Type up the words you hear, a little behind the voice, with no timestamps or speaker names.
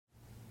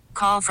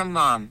Call from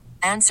mom.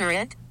 Answer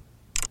it.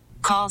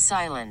 Call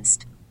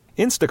silenced.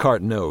 Instacart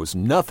knows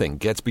nothing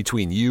gets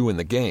between you and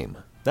the game.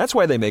 That's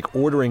why they make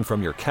ordering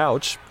from your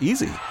couch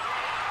easy.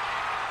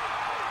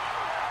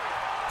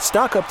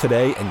 Stock up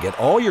today and get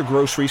all your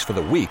groceries for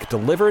the week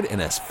delivered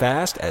in as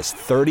fast as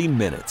 30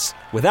 minutes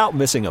without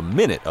missing a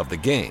minute of the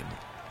game.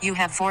 You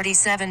have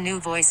 47 new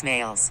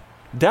voicemails.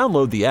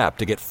 Download the app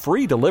to get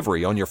free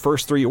delivery on your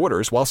first 3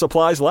 orders while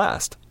supplies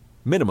last.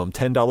 Minimum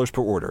 $10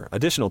 per order.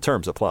 Additional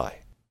terms apply.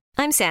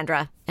 I'm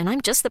Sandra, and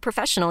I'm just the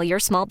professional your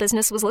small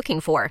business was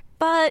looking for.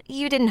 But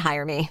you didn't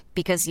hire me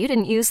because you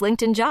didn't use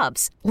LinkedIn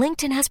Jobs.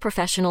 LinkedIn has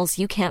professionals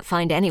you can't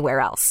find anywhere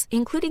else,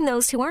 including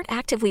those who aren't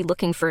actively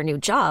looking for a new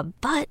job,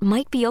 but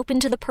might be open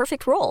to the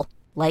perfect role,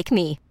 like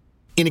me.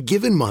 In a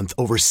given month,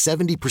 over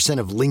 70%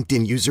 of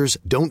LinkedIn users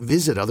don't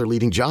visit other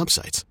leading job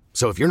sites.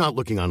 So if you're not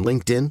looking on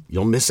LinkedIn,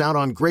 you'll miss out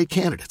on great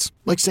candidates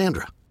like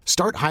Sandra.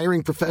 Start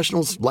hiring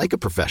professionals like a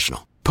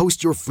professional.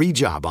 Post your free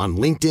job on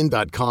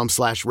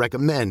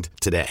linkedin.com/recommend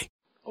today.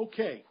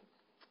 Okay.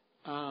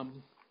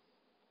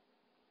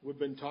 We've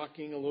been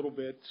talking a little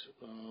bit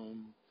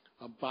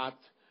about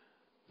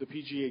the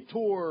PGA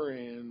Tour,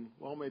 and,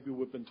 well, maybe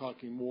we've been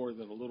talking more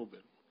than a little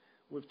bit.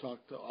 We've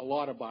talked a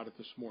lot about it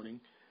this morning,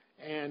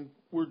 and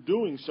we're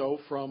doing so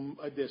from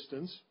a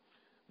distance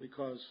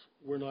because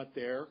we're not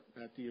there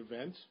at the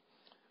event.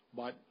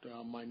 But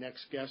my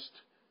next guest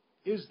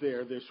is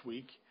there this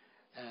week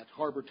at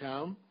Harbor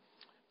Town,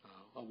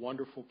 a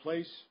wonderful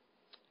place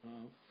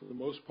for the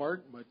most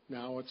part, but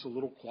now it's a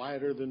little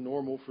quieter than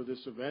normal for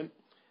this event.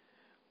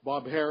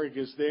 Bob Harig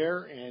is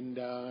there and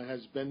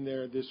has been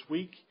there this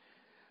week.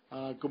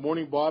 Good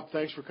morning, Bob.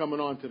 Thanks for coming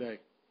on today.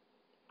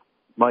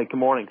 Mike, good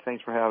morning.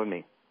 Thanks for having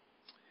me.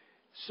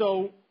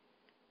 So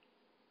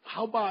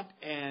how about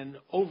an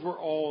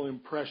overall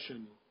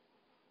impression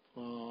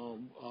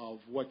of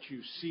what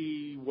you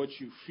see, what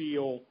you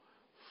feel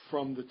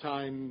from the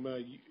time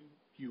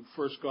you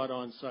first got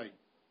on site?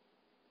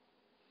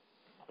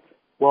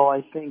 Well,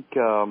 I think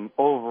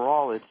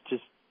overall it's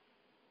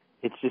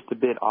just a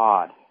bit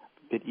odd,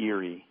 a bit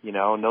eerie. You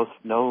know,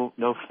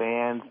 no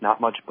fans, not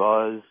much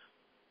buzz.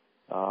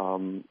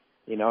 You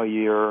know,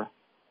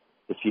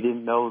 if you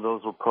didn't know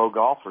those were pro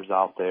golfers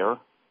out there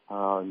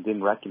and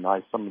didn't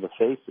recognize some of the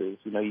faces,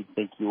 you know, you'd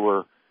think you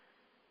were,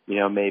 you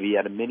know, maybe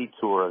at a mini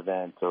tour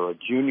event or a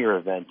junior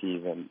event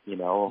even. You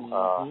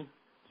know,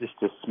 just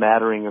a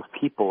smattering of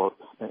people,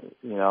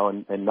 you know,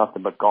 and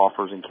nothing but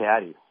golfers and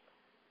caddies.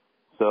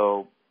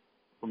 So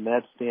from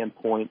that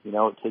standpoint, you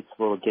know, it takes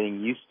a little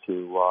getting used to.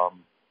 You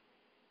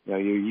know,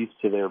 you're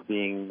used to there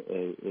being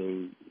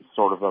a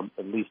sort of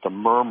at least a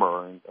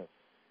murmur and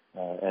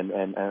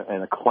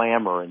a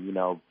clamor, and, you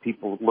know,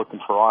 people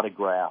looking for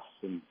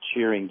autographs and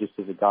cheering just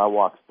as a guy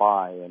walks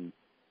by, and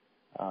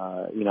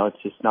you know,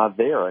 it's just not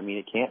there. I mean,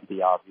 it can't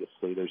be,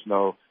 obviously. There's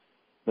no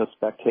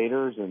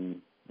spectators,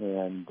 and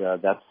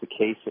that's the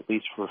case at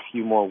least for a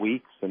few more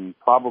weeks, and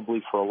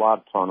probably for a lot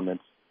of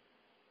tournaments.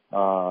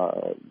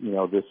 You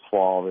know, this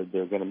fall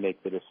they're going to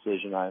make the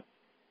decision.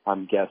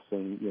 I'm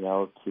guessing, you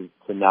know, to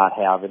not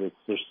have it.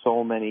 There's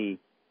so many,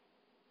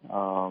 you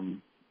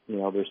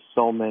know, there's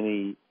so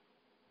many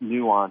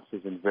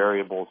nuances and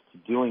variables to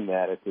doing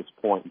that at this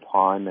point in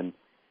time, and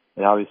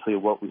obviously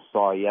what we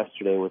saw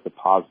yesterday with the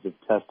positive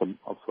test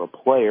for a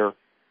player,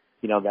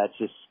 you know, that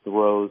just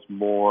throws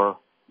more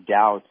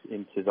doubt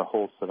into the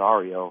whole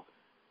scenario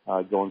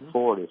going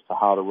forward as to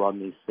how to run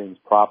these things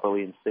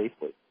properly and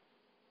safely.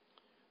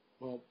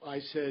 Well, I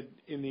said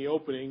in the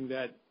opening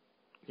that,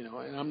 you know,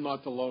 and I'm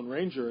not the Lone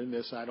Ranger in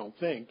this, I don't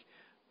think.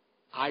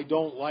 I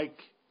don't like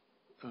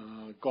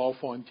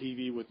golf on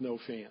TV with no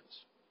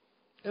fans.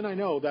 And I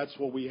know that's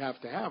what we have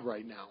to have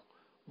right now,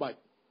 but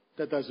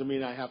that doesn't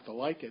mean I have to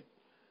like it.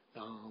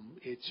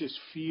 It just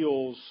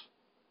feels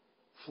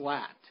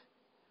flat.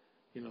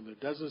 You know, there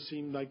doesn't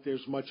seem like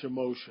there's much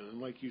emotion. And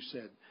like you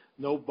said,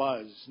 no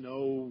buzz,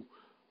 no,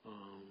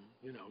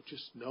 you know,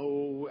 just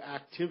no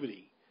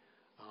activity.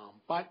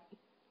 But,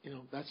 you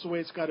know, that's the way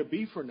it's got to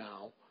be for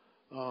now.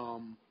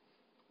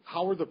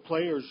 How are the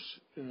players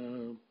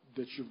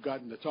that you've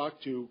gotten to talk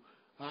to,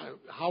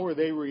 how are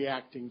they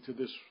reacting to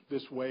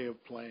this way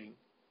of playing?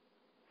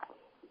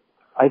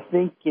 I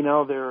think, you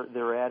know,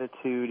 their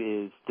attitude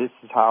is this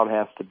is how it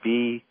has to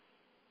be.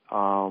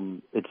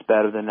 It's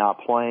better than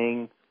not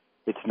playing.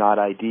 It's not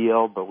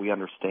ideal, but we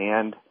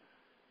understand.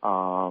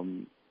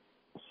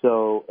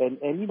 So,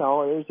 and you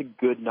know, there's a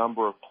good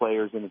number of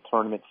players in the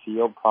tournament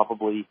field,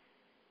 probably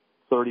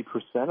 30%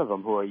 of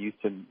them who are used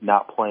to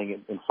not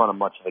playing in front of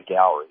much of a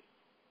gallery.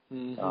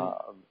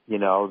 Mm-hmm. You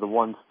know, the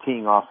ones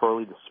teeing off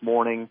early this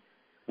morning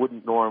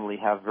wouldn't normally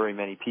have very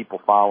many people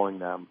following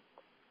them.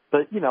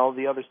 But, you know,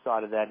 the other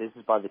side of that is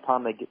by the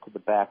time they get to the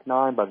back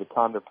nine, by the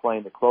time they're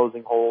playing the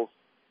closing holes,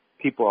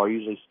 people are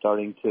usually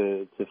starting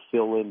to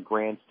fill in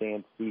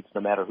grandstand seats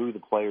no matter who the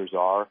players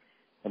are.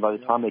 And by the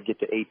time they get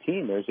to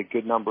 18, there's a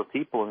good number of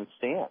people in the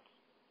stands.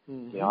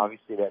 Mm-hmm. You know,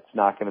 obviously that's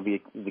not going to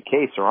be the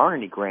case. There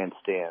aren't any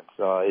grandstands.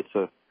 It's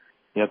a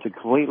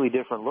completely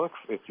different look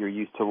if you're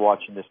used to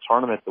watching this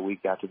tournament the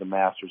week after the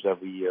Masters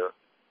every year.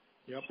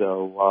 Yep.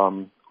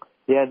 So,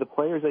 yeah, the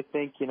players, I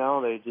think,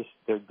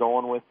 they're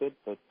going with it,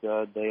 but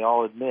they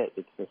all admit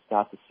it's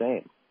not the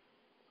same.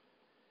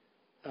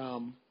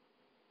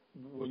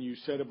 When you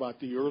said about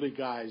the early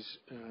guys,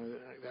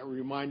 that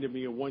reminded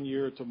me of one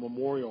year at the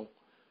Memorial.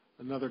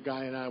 Another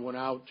guy and I went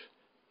out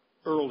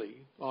early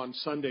on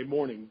Sunday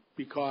morning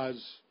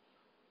because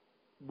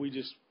we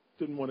just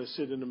didn't want to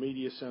sit in the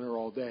media center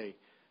all day.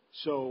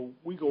 So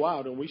we go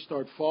out and we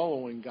start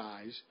following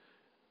guys.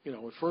 At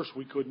first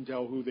we couldn't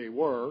tell who they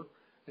were,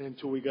 and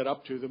until we got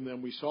up to them,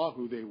 then we saw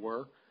who they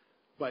were.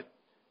 But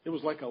it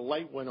was like a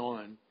light went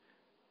on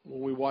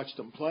when we watched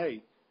them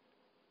play.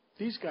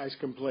 These guys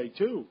can play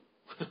too.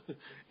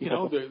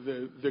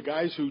 The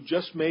guys who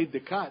just made the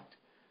cut,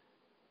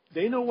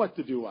 they know what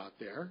to do out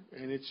there,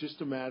 and it's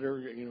just a matter,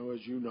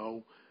 as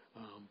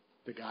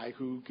the guy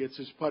who gets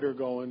his putter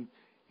going,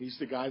 he's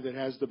the guy that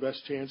has the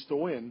best chance to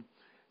win.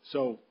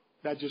 So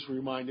that just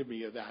reminded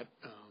me of that,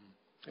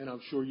 and I'm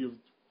sure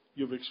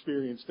you've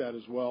experienced that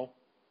as well.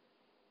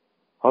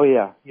 Oh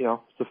yeah,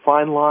 it's a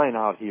fine line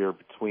out here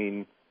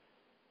between,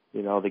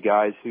 the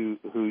guys who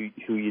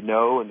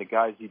and the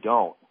guys you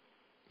don't.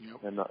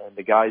 Yep. And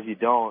the guys you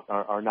don't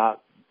are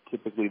not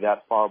typically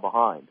that far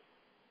behind.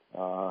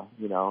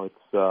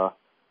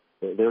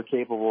 They're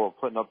capable of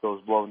putting up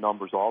those low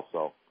numbers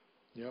also.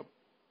 Yep.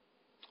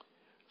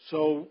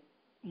 So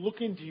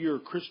look into your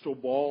crystal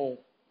ball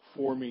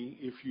for me,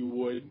 if you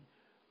would.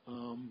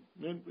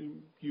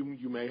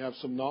 You may have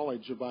some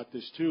knowledge about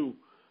this too.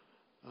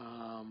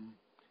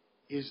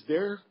 Is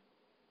there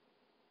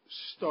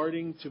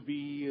starting to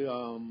be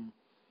a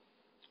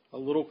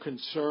little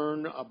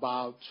concern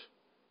about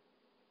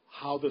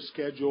how the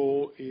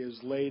schedule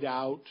is laid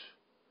out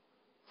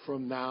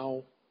from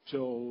now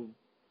till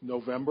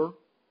November?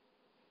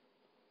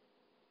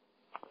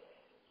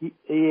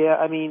 Yeah,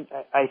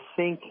 I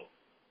think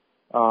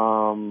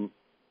the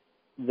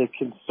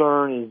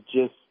concern is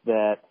just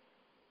that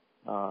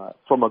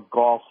from a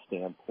golf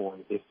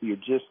standpoint, if you're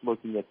just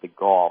looking at the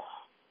golf,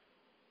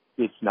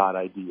 it's not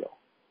ideal.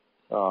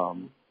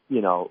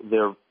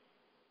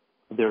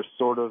 They're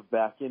sort of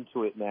back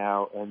into it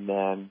now, and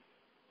then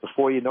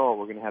before you know it,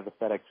 we're going to have the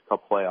FedEx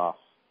Cup playoffs.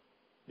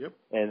 Yep.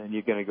 And then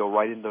you're going to go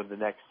right into the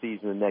next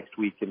season, the next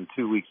week, and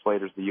 2 weeks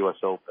later is the U.S.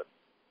 Open.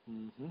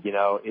 Mm-hmm.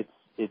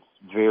 It's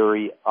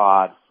very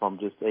odd from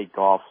just a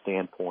golf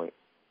standpoint.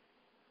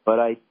 But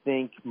I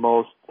think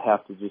most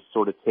have to just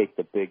sort of take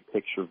the big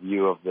picture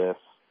view of this.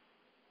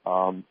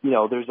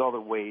 There's other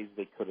ways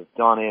they could have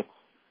done it.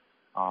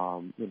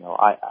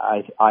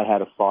 I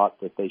had a thought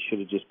that they should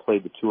have just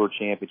played the Tour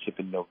Championship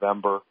in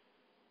November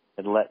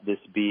and let this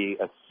be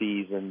a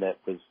season that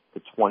was the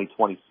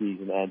 2020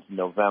 season ends in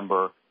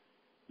November.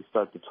 You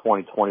start the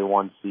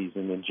 2021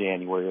 season in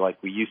January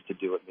like we used to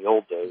do it in the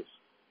old days.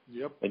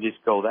 Yep. And just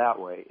go that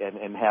way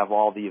and have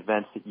all the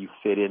events that you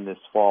fit in this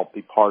fall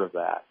be part of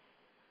that.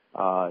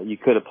 You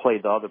could have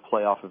played the other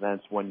playoff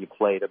events when you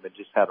played them and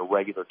just had a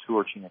regular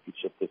Tour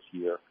Championship this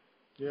year.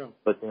 Yeah.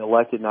 But they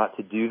elected not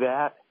to do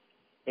that.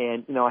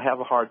 And, I have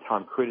a hard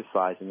time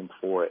criticizing them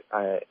for it.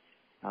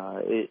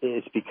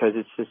 It's because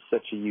it's just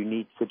such a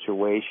unique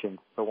situation,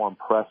 so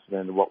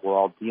unprecedented what we're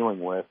all dealing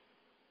with.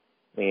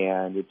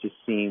 And it just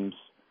seems,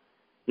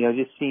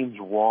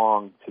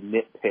 wrong to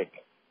nitpick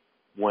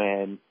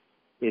when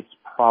it's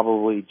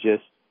probably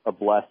just a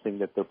blessing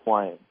that they're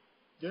playing.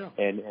 Yeah.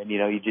 And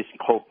you just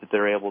hope that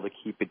they're able to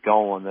keep it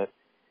going, that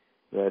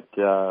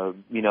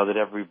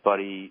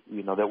everybody,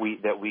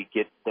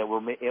 that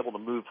we're able to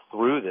move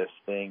through this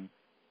thing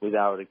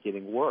without it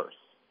getting worse.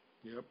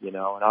 Yep. And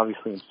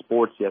obviously in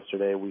sports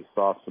yesterday we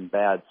saw some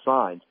bad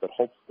signs, but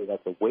hopefully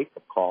that's a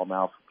wake-up call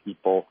now for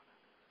people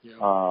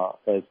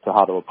as to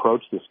how to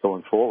approach this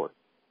going forward.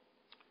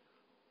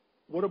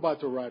 What about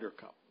the Ryder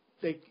Cup?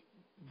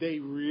 They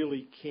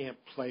really can't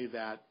play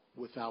that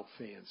without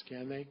fans,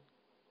 can they?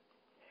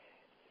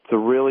 It's a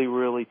really,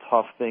 really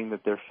tough thing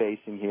that they're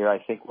facing here. I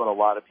think what a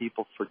lot of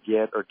people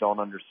forget or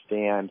don't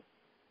understand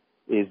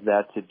is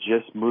that to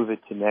just move it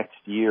to next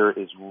year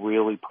is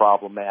really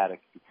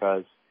problematic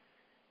because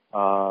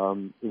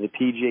the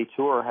PGA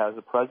Tour has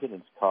a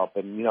President's Cup,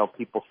 and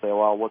people say,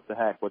 "Well, what the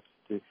heck?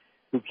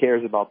 Who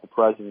cares about the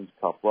President's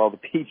Cup?" Well, the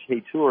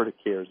PGA Tour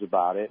cares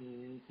about it,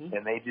 mm-hmm.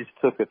 and they just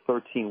took a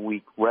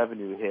 13-week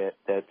revenue hit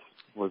that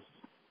was,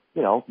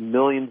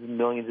 millions and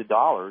millions of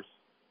dollars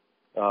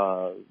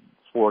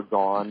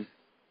foregone.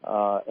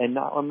 And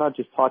I'm not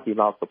just talking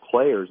about the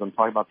players; I'm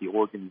talking about the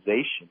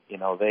organization.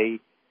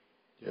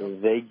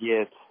 They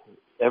get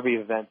every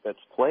event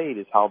that's played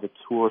is how the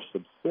tour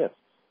subsists.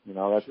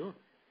 That's sure.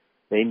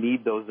 They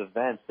need those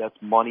events. That's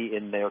money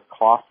in their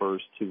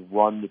coffers to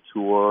run the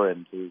tour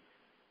and to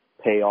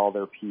pay all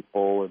their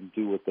people and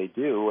do what they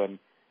do. And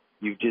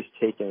you've just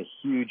taken a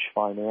huge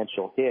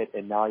financial hit,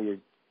 and now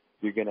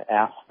you're going to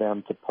ask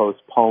them to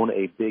postpone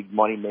a big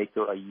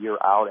moneymaker a year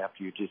out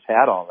after you just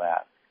had all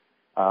that.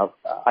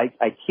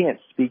 I can't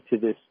speak to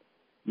this,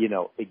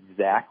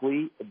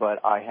 exactly,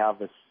 but I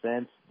have a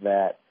sense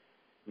that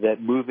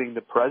moving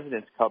the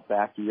President's Cup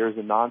back a year is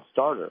a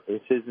non-starter.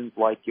 This isn't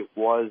like it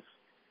was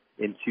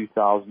in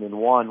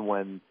 2001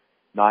 when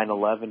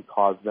 9/11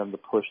 caused them to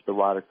push the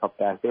Ryder Cup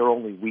back. They were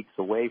only weeks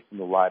away from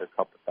the Ryder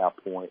Cup at that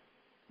point.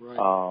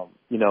 Right.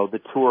 The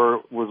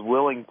tour was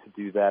willing to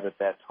do that at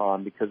that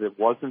time because it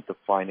wasn't the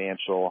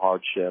financial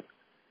hardship.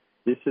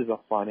 This is a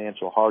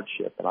financial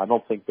hardship, and I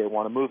don't think they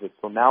want to move it.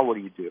 So now what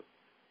do?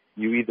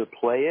 You either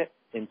play it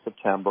in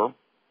September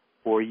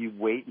or you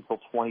wait until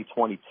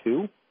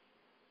 2022.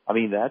 I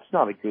mean, that's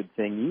not a good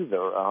thing either.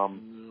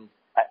 No.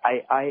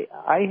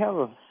 I have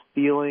a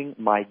feeling,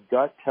 my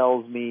gut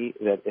tells me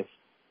that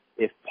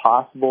if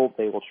possible,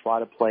 they will try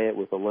to play it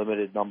with a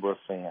limited number of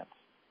fans.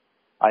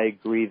 I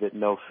agree that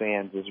no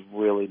fans is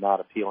really not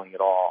appealing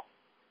at all.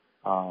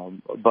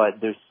 But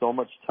there's so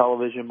much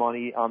television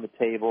money on the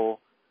table.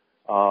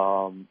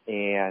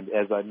 And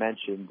as I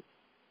mentioned,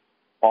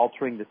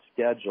 altering the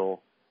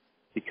schedule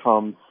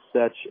becomes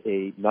such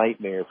a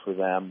nightmare for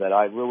them that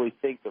I really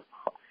think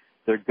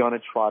they're going to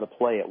try to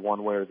play it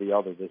one way or the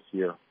other this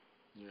year.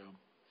 Yeah.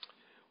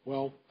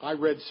 Well, I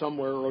read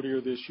somewhere earlier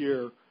this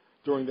year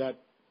during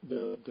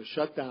the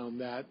shutdown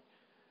that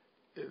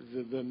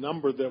the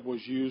number that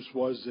was used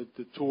was that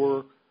the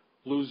tour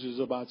loses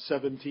about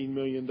 $17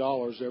 million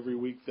every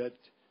week that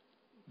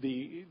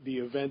the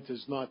event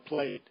is not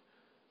played.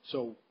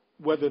 So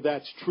whether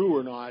that's true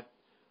or not,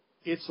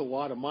 it's a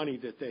lot of money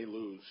that they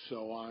lose.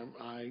 So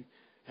I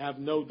have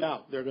no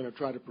doubt they're going to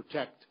try to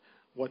protect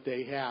what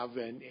they have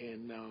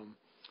and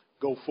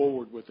go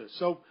forward with it.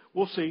 So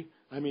we'll see.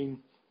 I mean,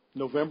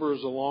 November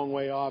is a long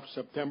way off.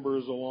 September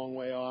is a long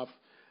way off.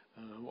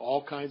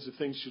 All kinds of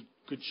things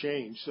could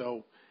change.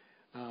 So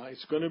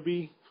it's going to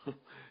be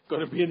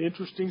an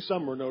interesting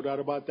summer, no doubt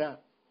about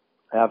that.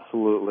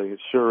 Absolutely, it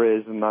sure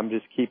is, and I'm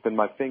just keeping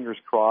my fingers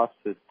crossed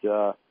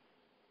that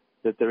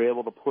they're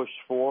able to push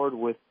forward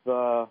with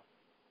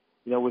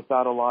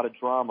without a lot of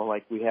drama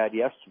like we had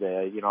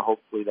yesterday.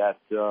 Hopefully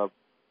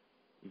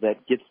that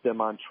gets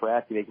them on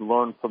track. They can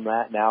learn from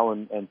that now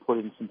and put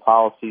in some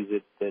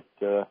policies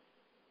that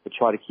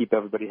try to keep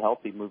everybody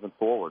healthy moving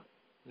forward.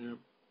 Yeah.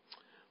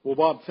 Well,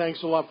 Bob,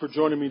 thanks a lot for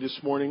joining me this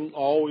morning.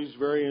 Always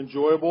very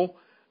enjoyable.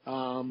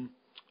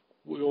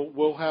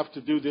 We'll have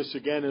to do this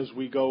again as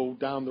we go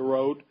down the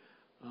road,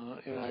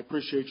 and I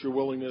appreciate your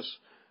willingness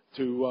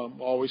to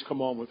always come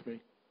on with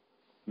me.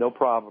 No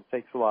problem.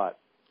 Thanks a lot.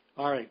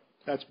 All right.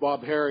 That's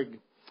Bob Harig,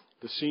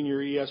 the senior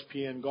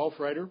ESPN golf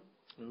writer,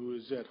 who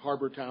is at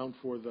Harbor Town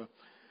for the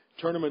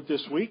tournament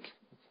this week.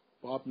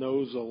 Bob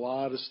knows a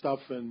lot of stuff,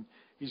 and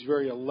he's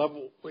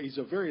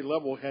a very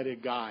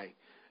level-headed guy.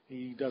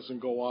 He doesn't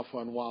go off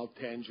on wild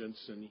tangents,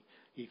 and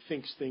he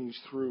thinks things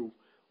through,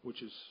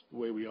 which is the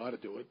way we ought to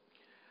do it.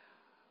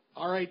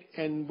 All right,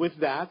 and with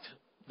that,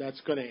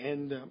 that's going to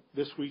end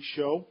this week's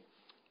show.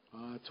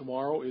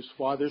 Tomorrow is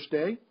Father's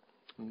Day.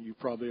 You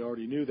probably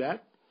already knew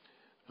that.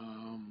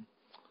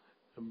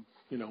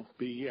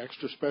 Be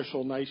extra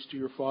special, nice to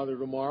your father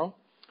tomorrow.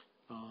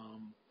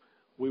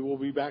 We will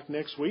be back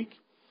next week,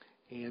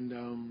 and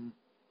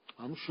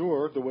I'm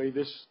sure the way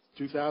this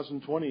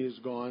 2020 has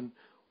gone,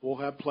 we'll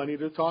have plenty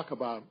to talk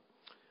about.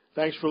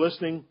 Thanks for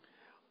listening.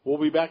 We'll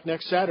be back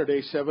next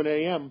Saturday, 7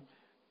 a.m.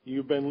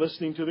 You've been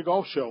listening to The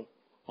Golf Show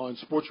on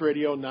Sports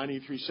Radio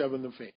 93.7 The Fan.